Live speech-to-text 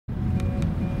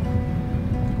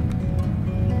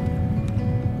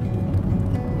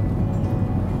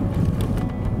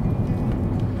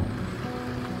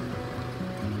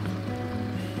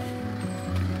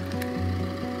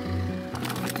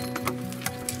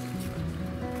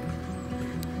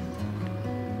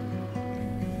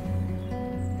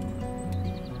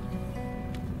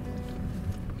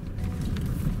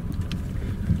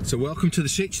So welcome to the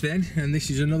Sitch then, and this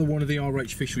is another one of the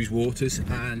RH Fisheries waters,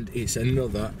 and it's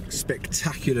another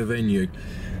spectacular venue.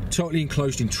 Totally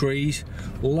enclosed in trees,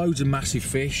 loads of massive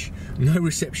fish, no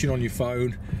reception on your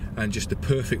phone, and just the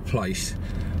perfect place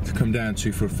to come down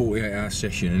to for a 48-hour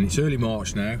session. And it's early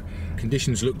March now,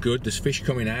 conditions look good, there's fish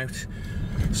coming out,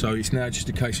 so it's now just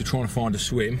a case of trying to find a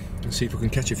swim and see if we can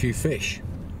catch a few fish.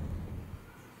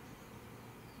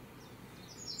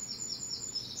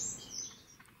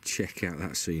 Check out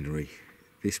that scenery.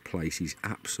 This place is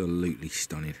absolutely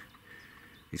stunning.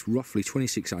 It's roughly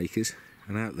 26 acres,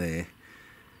 and out there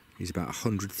is about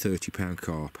 130 pound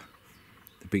carp,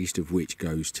 the biggest of which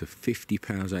goes to 50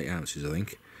 pounds 8 ounces, I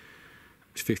think. It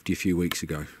was 50 a few weeks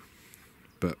ago.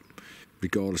 But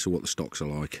regardless of what the stocks are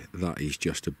like, that is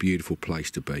just a beautiful place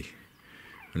to be.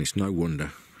 And it's no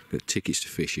wonder that tickets to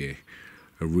fish here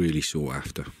are really sought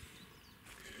after.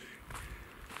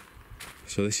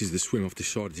 So this is the swim I've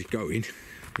decided to go in.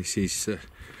 This is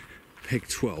peg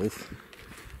 12,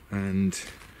 and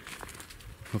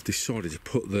I've decided to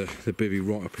put the bivvy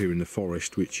right up here in the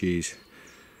forest, which is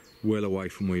well away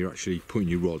from where you're actually putting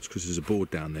your rods, because there's a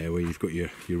board down there where you've got your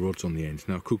rods on the end.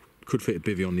 Now I could fit a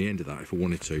bivvy on the end of that if I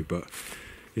wanted to, but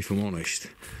if I'm honest,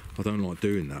 I don't like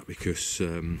doing that, because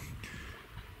when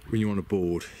you're on a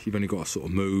board, you've only got to sort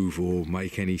of move or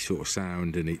make any sort of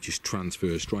sound, and it just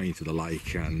transfers straight into the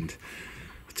lake. And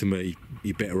to me,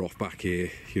 you're better off back here.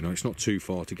 You know, it's not too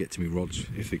far to get to me rods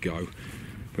if they go,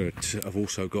 but I've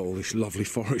also got all this lovely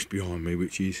forest behind me,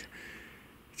 which is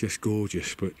just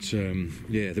gorgeous. But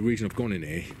yeah, the reason I've gone in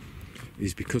here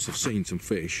is because I've seen some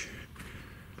fish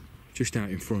just out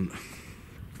in front.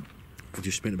 I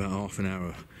just spent about half an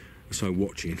hour or so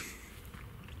watching,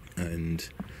 and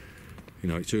you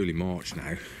know, it's early March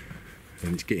now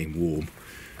and it's getting warm.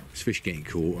 There's fish getting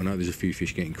caught. I know there's a few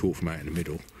fish getting caught from out in the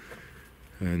middle,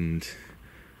 and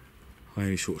I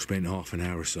only sort of spent half an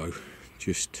hour or so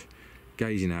just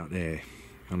gazing out there,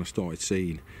 and I started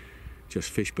seeing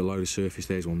just fish below the surface.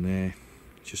 There's one there,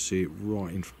 just see it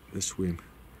right in the swim.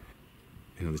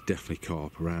 You know, there's definitely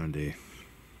carp around here.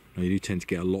 Now, you do tend to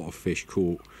get a lot of fish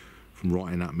caught from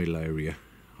right in that middle area.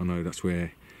 I know that's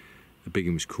where the big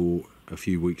one was caught a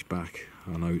few weeks back.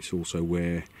 I know it's also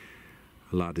where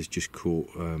a lad has just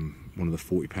caught one of the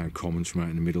 40 pound commons from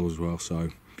out in the middle as well. So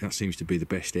that seems to be the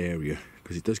best area,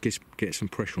 because it does get some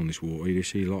pressure on this water. You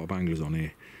see a lot of anglers on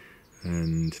here,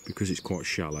 and because it's quite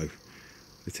shallow,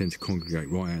 they tend to congregate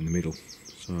right out in the middle.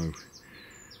 So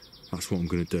that's what I'm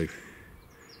going to do.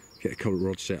 Get a couple of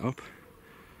rods set up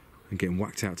and get them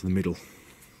whacked out to the middle.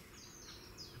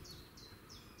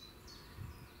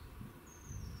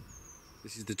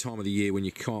 This is the time of the year when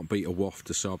you can't beat a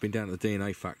wafter, so I've been down to the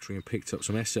DNA factory and picked up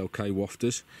some SLK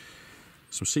wafters,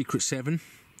 some Secret 7,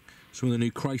 some of the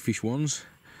new crayfish ones,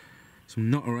 some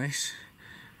Nutter S,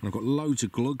 and I've got loads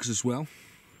of glugs as well.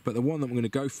 But the one that I'm going to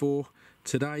go for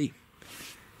today,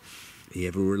 the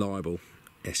ever reliable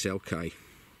SLK.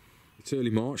 It's early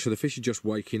March, so the fish are just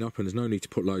waking up and there's no need to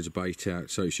put loads of bait out,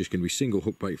 so it's just going to be single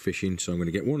hook bait fishing. So I'm going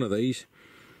to get one of these,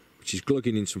 which is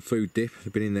glugging in some food dip.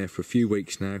 They've been in there for a few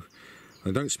weeks now.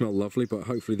 They don't smell lovely, but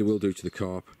hopefully they will do to the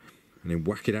carp, and then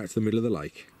whack it out to the middle of the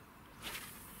lake.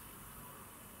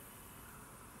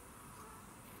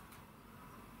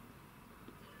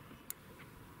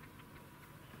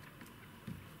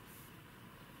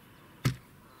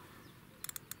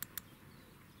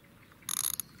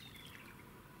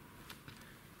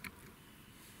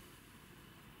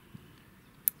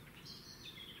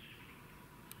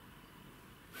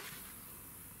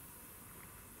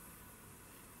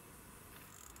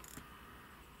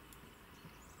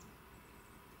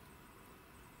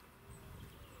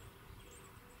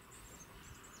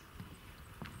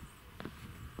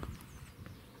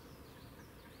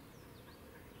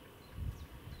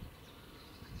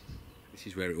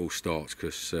 This is where it all starts,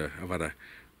 because I've had a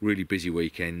really busy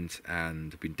weekend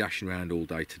and I've been dashing around all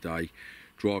day today,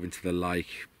 driving to the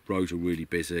lake. Roads are really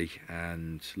busy,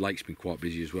 and lake's been quite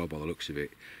busy as well by the looks of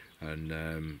it,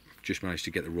 and just managed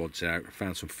to get the rods out. I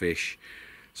found some fish,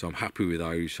 so I'm happy with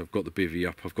those. I've got the bivvy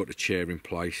up, I've got the chair in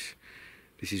place.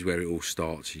 This is where it all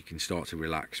starts. You can start to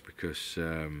relax, because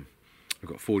I've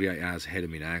got 48 hours ahead of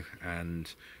me now,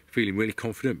 and feeling really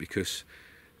confident because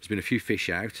there's been a few fish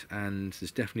out, and there's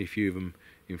definitely a few of them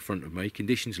in front of me.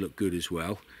 Conditions look good as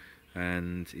well,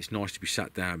 and it's nice to be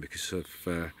sat down because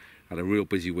I've had a real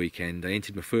busy weekend. I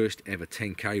entered my first ever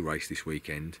 10k race this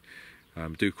weekend.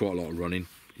 Do quite a lot of running.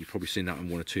 You've probably seen that on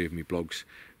one or two of my blogs,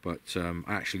 but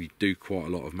I actually do quite a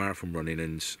lot of marathon running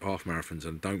and half marathons,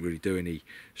 and don't really do any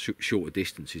shorter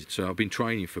distances. So I've been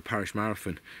training for Paris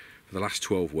Marathon for the last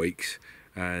 12 weeks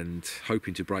and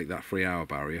hoping to break that 3 hour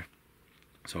barrier.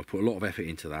 So I put a lot of effort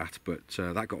into that, but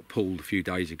that got pulled a few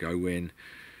days ago when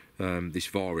this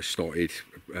virus started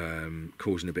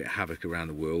causing a bit of havoc around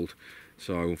the world.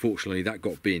 So unfortunately that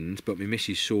got binned, but my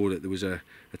missus saw that there was a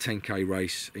 10k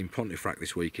race in Pontefract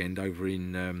this weekend over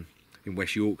in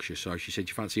West Yorkshire, so she said,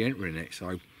 "You fancy entering it?" So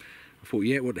I thought,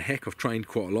 yeah, what the heck, I've trained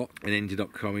quite a lot, and ended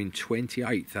up coming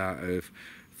 28th out of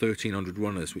 1,300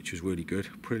 runners, which was really good.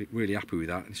 Really happy with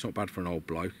that. It's not bad for an old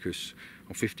bloke, because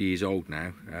I'm 50 years old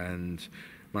now, and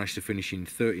managed to finish in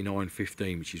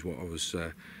 39.15, which is what I was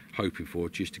hoping for,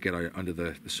 just to get under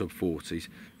the sub-40s.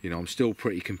 You know, I'm still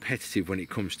pretty competitive when it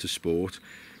comes to sport,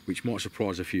 which might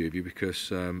surprise a few of you,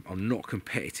 because I'm not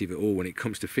competitive at all when it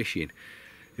comes to fishing.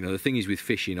 You know, the thing is with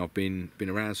fishing, I've been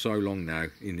around so long now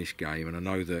in this game, and I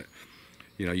know that,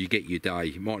 you know, you get your day.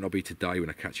 It might not be today when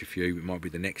I catch a few, it might be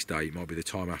the next day, it might be the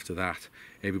time after that.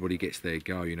 Everybody gets their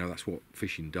go, you know, that's what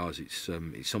fishing does. It's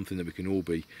something that we can all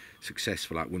be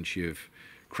successful at once you've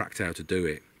cracked how to do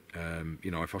it. You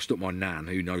know, if I stuck my nan,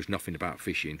 who knows nothing about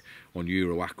fishing, on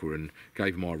Euro Aqua and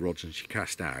gave her my rods and she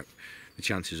cast out, the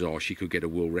chances are she could get a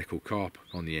world record carp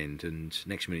on the end, and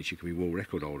next minute she could be world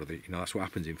record holder. You know, that's what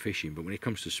happens in fishing. But when it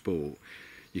comes to sport,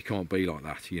 you can't be like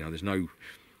that. You know, there's no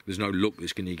luck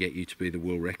that's going to get you to be the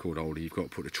world record holder. You've got to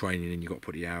put the training in, you've got to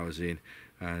put the hours in,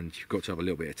 and you've got to have a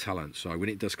little bit of talent. So when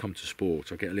it does come to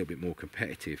sport, I get a little bit more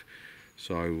competitive.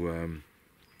 So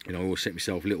you know, I always set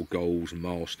myself little goals and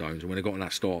milestones, and when I got on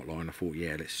that start line, I thought,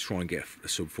 yeah, let's try and get a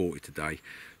sub 40 today.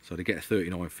 So to get a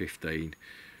 39.15,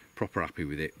 proper happy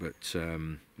with it. But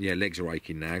yeah, legs are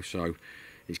aching now, so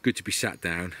it's good to be sat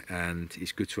down, and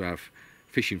it's good to have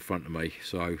fish in front of me.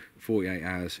 So 48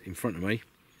 hours in front of me.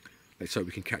 Let's hope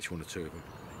we can catch one or two of them.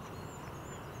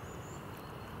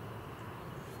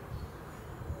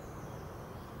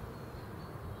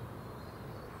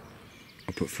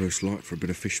 I put first light for a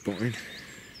bit of fish spotting,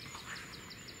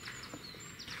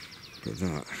 but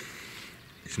that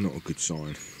is not a good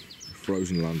sign.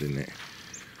 Frozen landing net.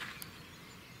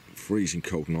 Freezing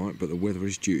cold night, but the weather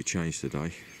is due to change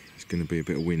today. There's going to be a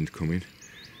bit of wind coming,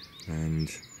 and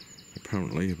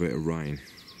apparently a bit of rain.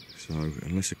 So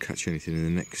unless I catch anything in the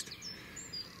next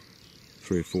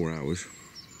 3 or 4 hours,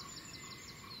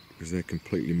 because they're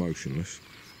completely motionless,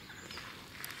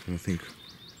 and I think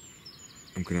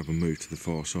I'm going to have a move to the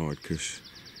far side, because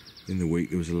in the week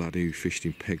there was a lad who fished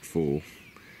in peg 4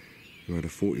 who had a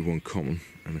 41 common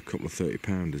and a couple of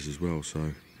 30-pounders as well.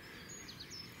 So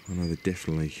I know they're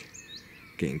definitely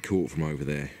getting caught from over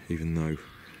there, even though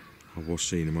I was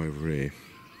seeing them over here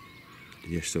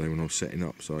yesterday when I was setting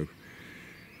up. So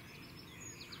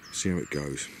see how it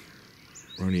goes.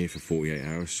 We're only here for 48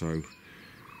 hours, so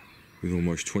with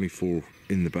almost 24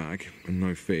 in the bag and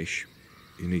no fish,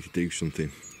 you need to do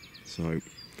something. So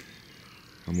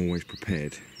I'm always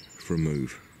prepared for a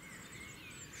move.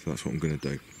 So that's what I'm going to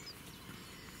do.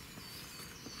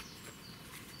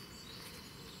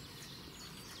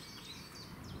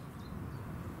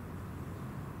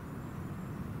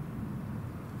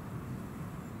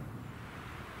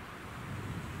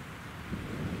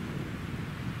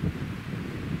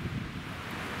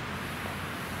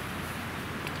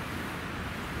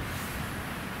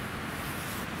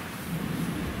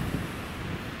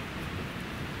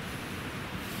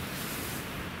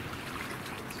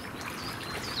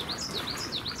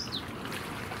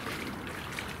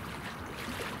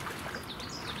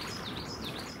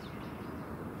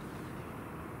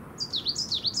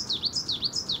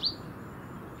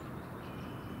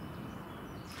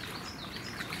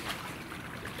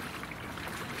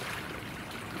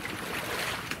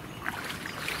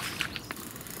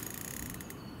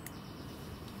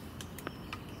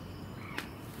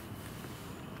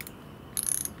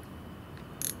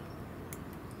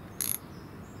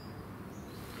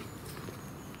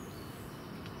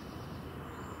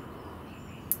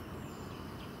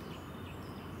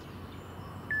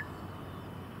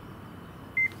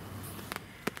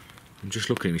 I'm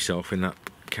just looking at myself in that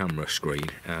camera screen,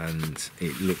 and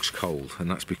it looks cold, and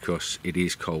that's because it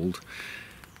is cold.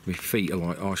 My feet are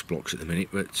like ice blocks at the minute,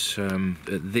 but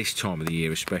at this time of the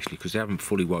year especially, because they haven't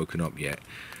fully woken up yet,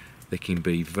 they can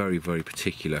be very, very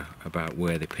particular about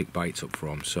where they pick baits up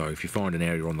from. So if you find an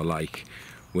area on the lake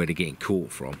where they're getting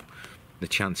caught from, the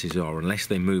chances are, unless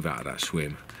they move out of that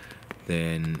swim,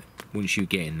 then once you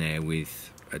get in there with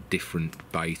a different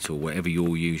bait or whatever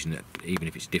you're using, even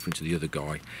if it's different to the other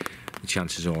guy, the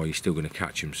chances are you're still going to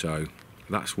catch them. So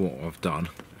that's what I've done,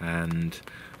 and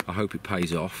I hope it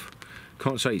pays off.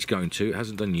 Can't say it's going to, it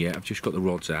hasn't done yet. I've just got the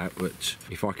rods out, but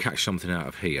if I catch something out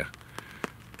of here,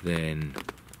 then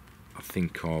I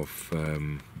think I've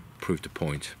proved a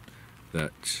point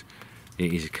that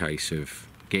it is a case of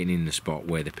getting in the spot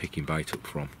where they're picking bait up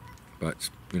from.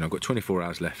 But you know, I've got 24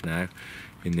 hours left now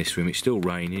in this swim. It's still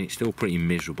raining, it's still pretty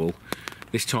miserable.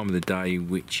 This time of the day,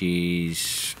 which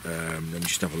is, let me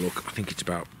just have a look, I think it's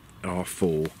about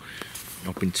 4:30.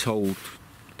 I've been told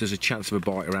there's a chance of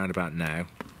a bite around about now,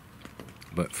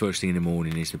 but first thing in the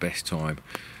morning is the best time,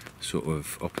 sort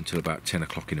of up until about 10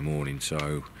 o'clock in the morning,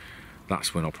 so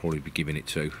that's when I'll probably be giving it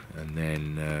to, and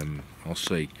then I'll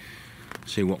see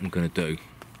what I'm going to do.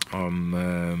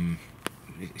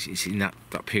 It's in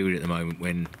that period at the moment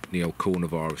when the old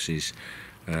coronavirus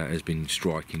has been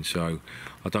striking, so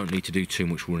I don't need to do too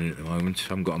much running at the moment. I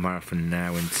haven't got a marathon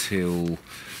now until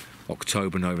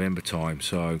October, November time,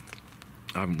 so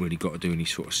I haven't really got to do any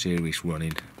sort of serious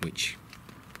running, which,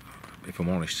 if I'm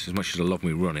honest, as much as I love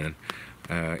me running,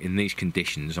 in these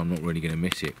conditions I'm not really going to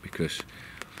miss it, because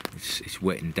it's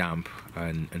wet and damp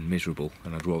and miserable,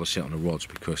 and I'd rather sit on the rods,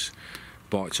 because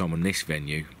bite time on this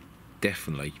venue,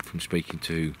 definitely, from speaking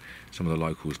to some of the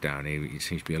locals down here, it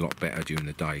seems to be a lot better during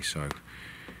the day. So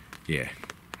yeah,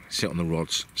 sit on the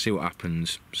rods, see what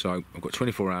happens. So I've got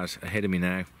 24 hours ahead of me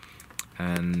now,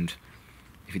 and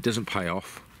if it doesn't pay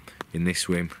off in this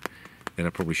swim, then I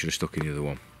probably should have stuck in the other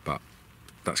one, but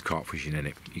that's carp fishing,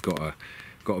 innit? You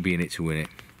gotta be in it to win it.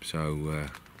 So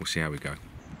we'll see how we go.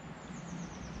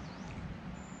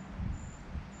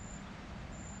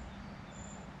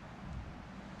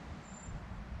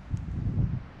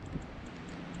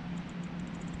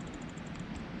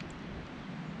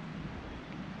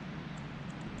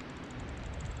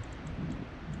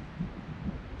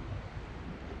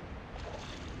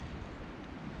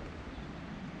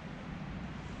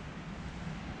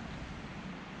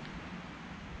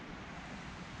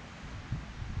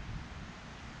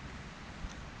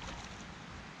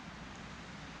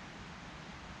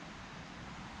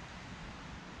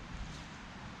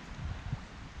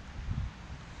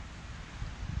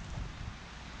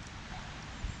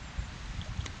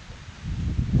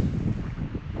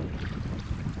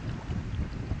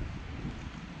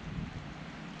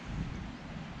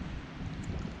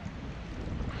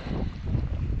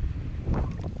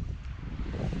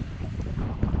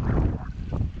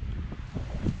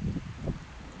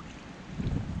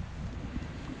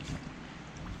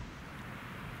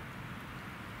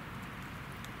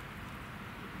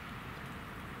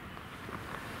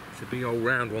 It's a big old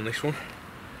round one, this one.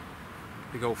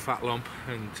 Big old fat lump,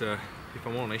 and if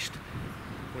I'm honest,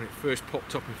 when it first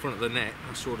popped up in front of the net,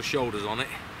 I saw the shoulders on it.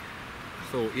 I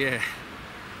thought, yeah,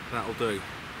 that'll do.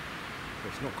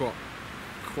 It's not got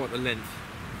quite the length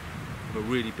of a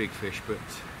really big fish, but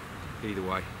either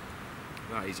way,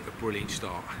 that is a brilliant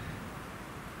start.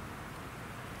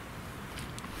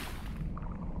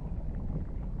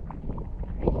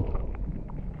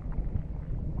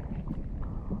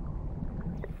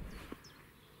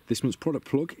 This month's product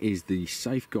plug is the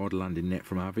Safeguard landing net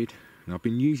from Avid. Now, I've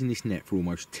been using this net for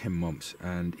almost 10 months,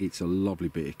 and it's a lovely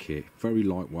bit of kit, very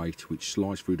lightweight, which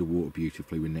slides through the water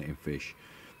beautifully when netting fish.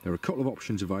 There are a couple of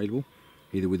options available,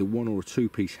 either with a 1 or a 2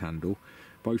 piece handle,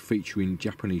 both featuring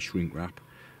Japanese shrink wrap,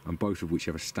 and both of which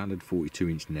have a standard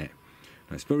 42-inch net.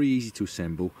 Now, it's very easy to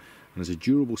assemble, and there's a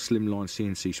durable slimline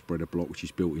CNC spreader block which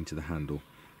is built into the handle.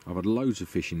 I've had loads of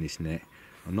fish in this net,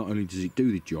 and not only does it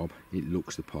do the job, it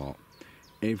looks the part.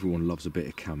 Everyone loves a bit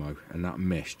of camo, and that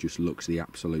mesh just looks the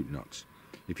absolute nuts.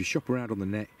 If you shop around on the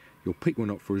net, you'll pick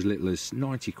one up for as little as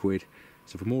 90 quid.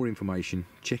 So for more information,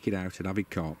 check it out at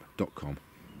avidcarp.com.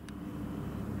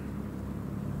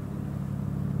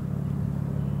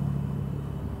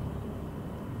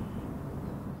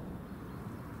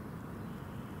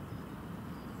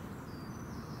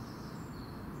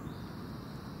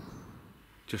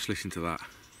 Just listen to that.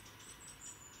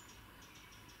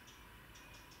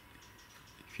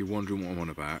 If you're wondering what I'm on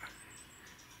about,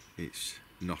 it's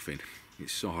nothing.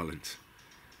 It's silence.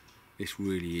 This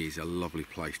really is a lovely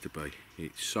place to be.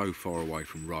 It's so far away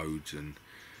from roads and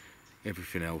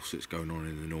everything else that's going on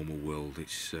in the normal world.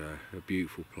 It's a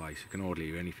beautiful place. I can hardly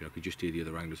hear anything. I could just hear the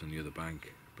other anglers on the other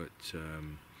bank, but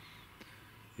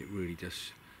it really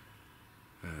does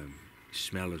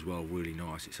smell as well really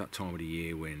nice. It's that time of the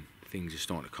year when things are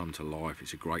starting to come to life.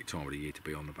 It's a great time of the year to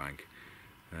be on the bank.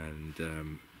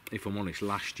 And if I'm honest,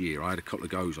 last year I had a couple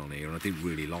of goes on here and I didn't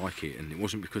really like it, and it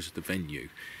wasn't because of the venue,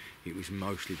 it was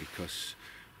mostly because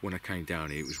when I came down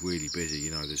here it was really busy.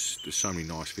 You know, there's so many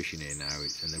nice fish in here now,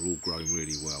 and they're all growing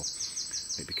really well.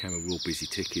 It became a real busy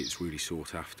ticket. It's really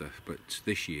sought after. But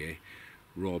this year,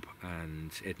 Rob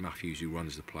and Ed Matthews, who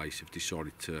runs the place, have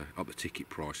decided to up the ticket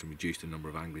price and reduce the number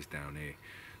of anglers down here.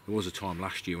 There was a time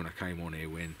last year when I came on here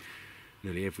when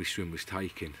nearly every swim was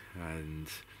taken, and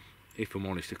if I'm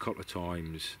honest, a couple of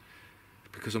times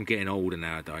because I'm getting older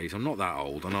nowadays. I'm not that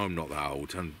old. I know I'm not that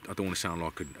old, and I don't want to sound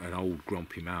like an old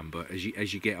grumpy man. But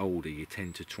as you get older, you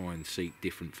tend to try and seek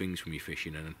different things from your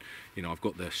fishing. And you know, I've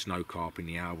got the snow carp in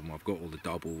the album. I've got all the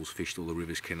doubles, fished all the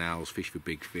rivers, canals, fished for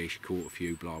big fish, caught a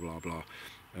few, blah blah blah.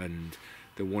 And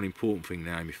the one important thing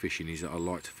now in my fishing is that I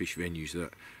like to fish venues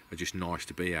that are just nice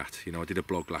to be at. You know, I did a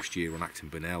blog last year on Acton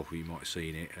Burnell, who you might have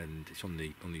seen it, and it's on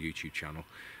the YouTube channel.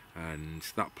 And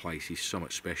that place is so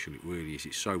much special, it really is.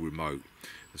 It's so remote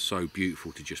and so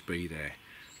beautiful to just be there.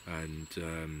 And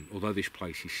although this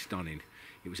place is stunning,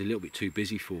 it was a little bit too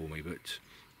busy for me. But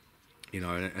you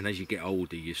know, and as you get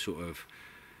older, you sort of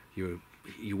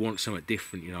you want something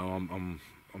different. You know, I'm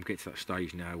getting to that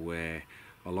stage now where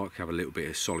I like to have a little bit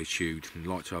of solitude and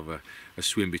like to have a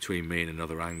swim between me and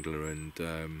another angler. And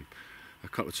a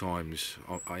couple of times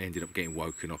I ended up getting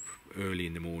woken up early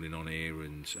in the morning on here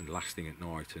and last thing at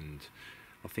night. And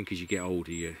I think as you get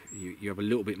older, you have a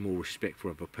little bit more respect for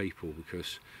other people,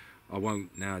 because I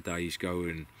won't nowadays go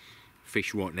and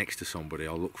fish right next to somebody.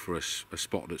 I'll look for a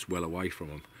spot that's well away from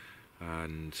them,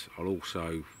 and I'll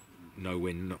also know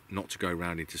when not to go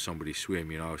round into somebody's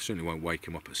swim. You know, I certainly won't wake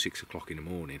them up at 6 o'clock in the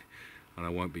morning, and I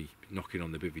won't be knocking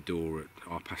on the bivvy door at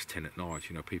 10:30 at night.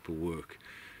 You know, people work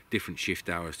different shift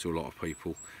hours to a lot of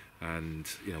people, and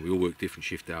you know, we all work different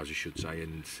shift hours, I should say,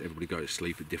 and everybody goes to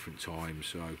sleep at different times.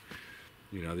 So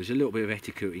you know, there's a little bit of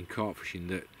etiquette in carp fishing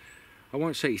that I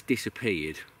won't say it's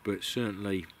disappeared, but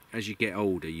certainly as you get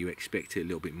older you expect it a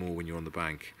little bit more when you're on the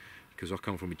bank, because I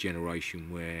come from a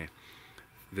generation where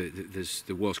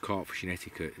there was carp fishing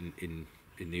etiquette in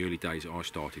the early days that I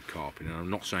started carping. And I'm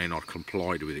not saying I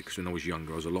complied with it, because when I was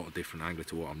younger I was a lot of different angler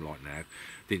to what I'm like now.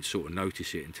 Didn't sort of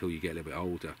notice it until you get a little bit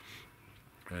older.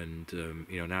 And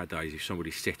you know, nowadays if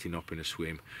somebody's setting up in a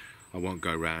swim, I won't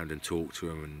go round and talk to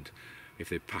them, and if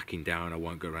they're packing down I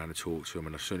won't go round and talk to them,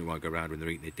 and I certainly won't go round when they're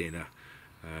eating their dinner.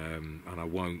 And I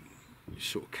won't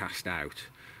sort of cast out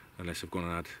unless I've gone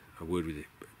and had a word with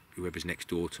whoever's next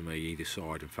door to me either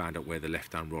side and found out where the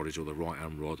left hand rod is or the right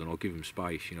hand rod, and I'll give them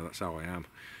space. You know, that's how I am.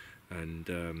 And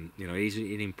you know, it is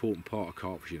an important part of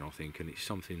carp fishing, I think, and it's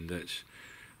something that's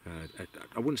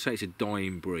I wouldn't say it's a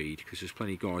dying breed, because there's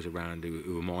plenty of guys around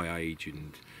who are my age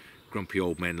and grumpy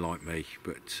old men like me,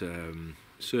 but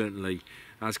certainly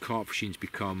as carp fishing's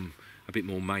become a bit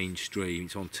more mainstream,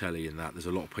 it's on telly and that, there's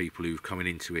a lot of people who are coming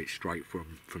into it straight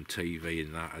from TV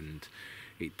and that, and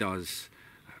it does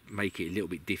make it a little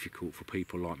bit difficult for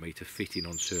people like me to fit in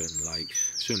on certain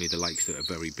lakes, certainly the lakes that are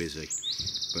very busy.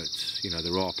 But you know,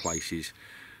 there are places,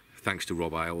 thanks to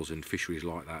Rob Ailes and fisheries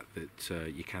like that,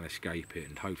 that you can escape it.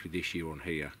 And hopefully this year on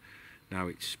here, now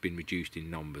it's been reduced in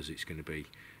numbers, it's going to be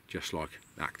just like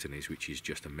Acton is, which is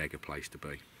just a mega place to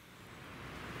be.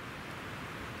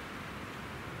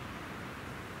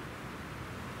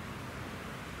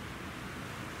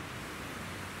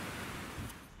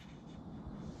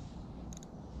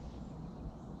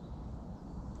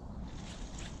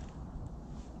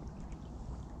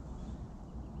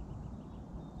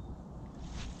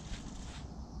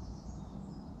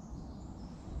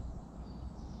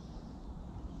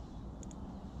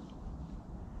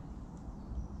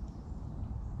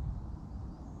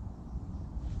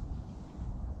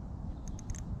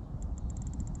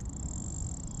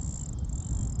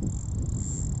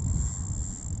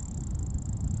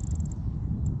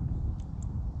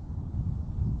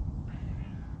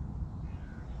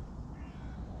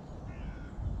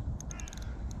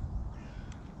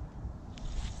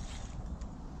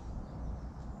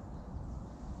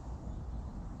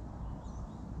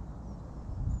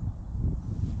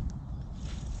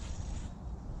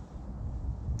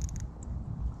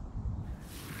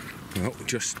 Well,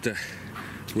 just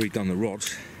redone the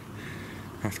rods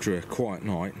after a quiet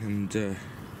night, and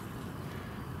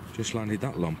just landed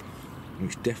that lump,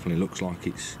 which definitely looks like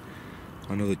it's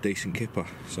another decent kipper.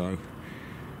 So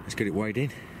let's get it weighed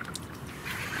in.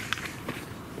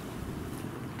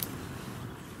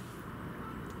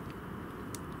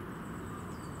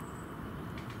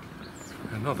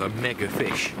 Another mega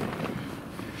fish.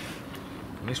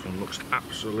 And this one looks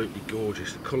absolutely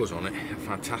gorgeous. The colours on it are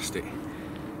fantastic.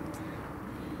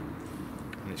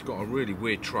 And it's got a really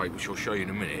weird trait, which I'll show you in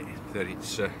a minute, that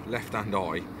its left-hand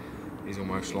eye is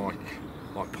almost like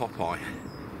Popeye.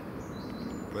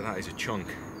 But that is a chunk.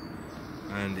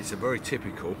 And it's a very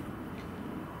typical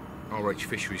RH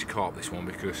Fisheries carp, this one,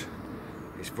 because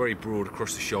it's very broad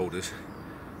across the shoulders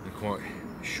and quite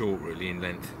short really in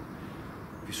length.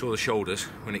 If you saw the shoulders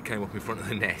when it came up in front of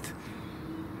the net,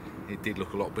 it did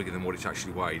look a lot bigger than what it's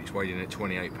actually weighed. It's weighed in at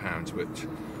 28 pounds, but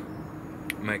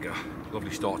mega.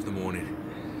 Lovely start to the morning.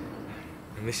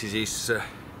 And this is his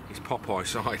Popeye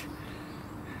side.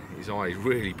 His eye is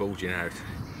really bulging out.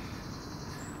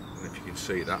 I don't know if you can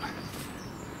see that.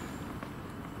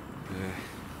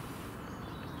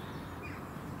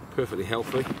 Perfectly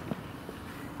healthy,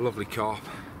 lovely carp,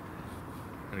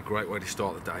 and a great way to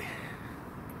start the day.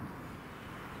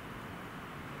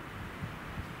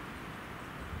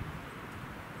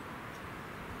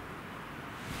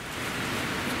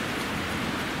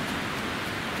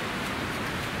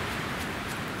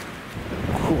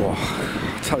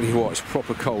 I'll tell you what, it's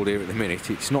proper cold here at the minute.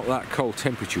 It's not that cold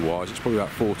temperature wise, it's probably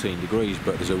about 14 degrees,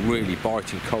 but there's a really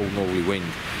biting cold northerly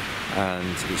wind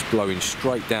and it's blowing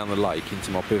straight down the lake into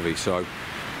my bivvy, so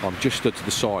I'm just stood to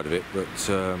the side of it, but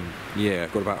yeah,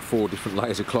 I've got about 4 different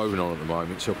layers of clothing on at the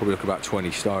moment, so I'll probably look about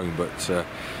 20 stone, but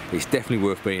it's definitely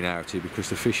worth being out here because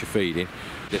the fish are feeding.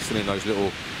 They're still in those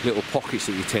little pockets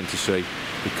that you tend to see,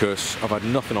 because I've had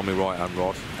nothing on my right hand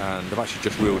rod, and I've actually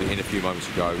just reeled it in a few moments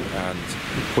ago and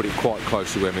put it quite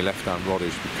close to where my left hand rod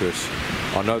is, because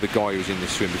I know the guy who was in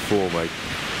this swim before me,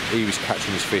 he was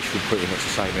catching his fish from pretty much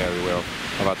the same area where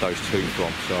I've had those two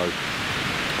from, so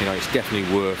you know, it's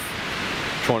definitely worth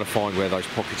trying to find where those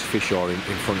pockets of fish are in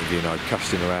front of you, you know,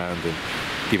 casting around and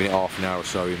giving it half an hour or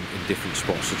so in different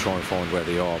spots to try and find where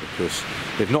they are, because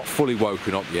they've not fully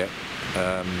woken up yet.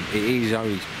 It is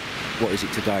only, what is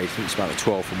it today? I think it's about the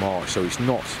 12th of March, so it's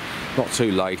not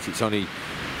too late. It's only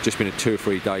just been 2 or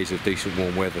 3 days of decent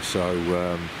warm weather,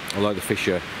 so although the fish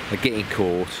are getting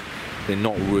caught, they're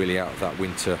not really out of that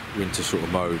winter sort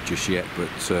of mode just yet. But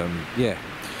yeah,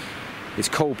 it's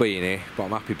cold being here, but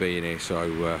I'm happy being here,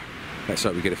 so let's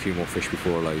hope we get a few more fish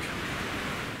before I leave.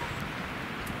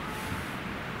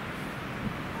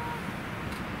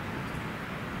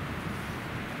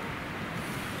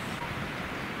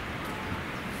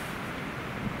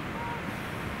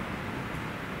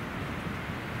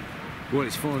 Well,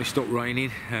 it's finally stopped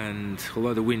raining, and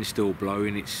although the wind's still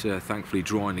blowing, it's thankfully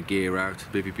drying the gear out.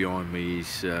 The bivvy behind me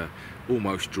is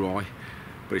almost dry,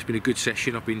 but it's been a good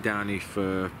session. I've been down here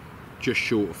for just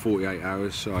short of 48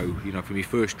 hours, so you know, for my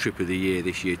first trip of the year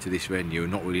this year to this venue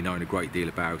and not really knowing a great deal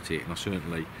about it, and I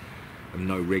certainly am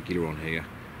no regular on here,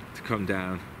 to come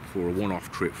down for a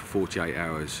one-off trip for 48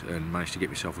 hours and manage to get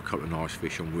myself a couple of nice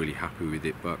fish, I'm really happy with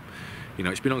it. But you know,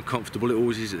 it's been uncomfortable, it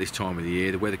always is at this time of the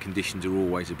year. The weather conditions are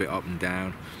always a bit up and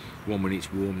down. One minute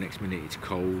it's warm, next minute it's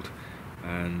cold,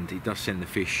 and it does send the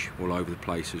fish all over the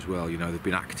place as well. You know, they've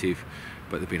been active,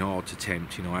 but they've been hard to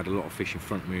tempt. You know, I had a lot of fish in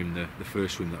front of me in the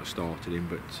first swim that I started in,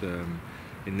 but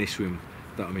in this swim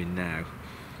that I'm in now,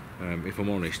 if I'm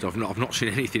honest, I've not seen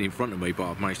anything in front of me,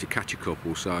 but I've managed to catch a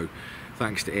couple. So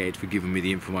thanks to Ed for giving me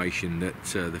the information that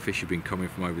the fish have been coming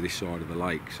from over this side of the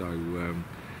lake. So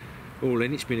all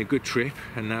in, it's been a good trip,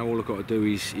 and now all I've got to do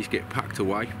is get packed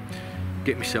away,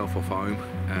 get myself off home,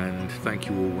 and thank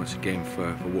you all once again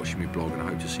for watching my blog, and I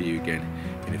hope to see you again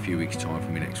in a few weeks' time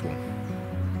for my next one.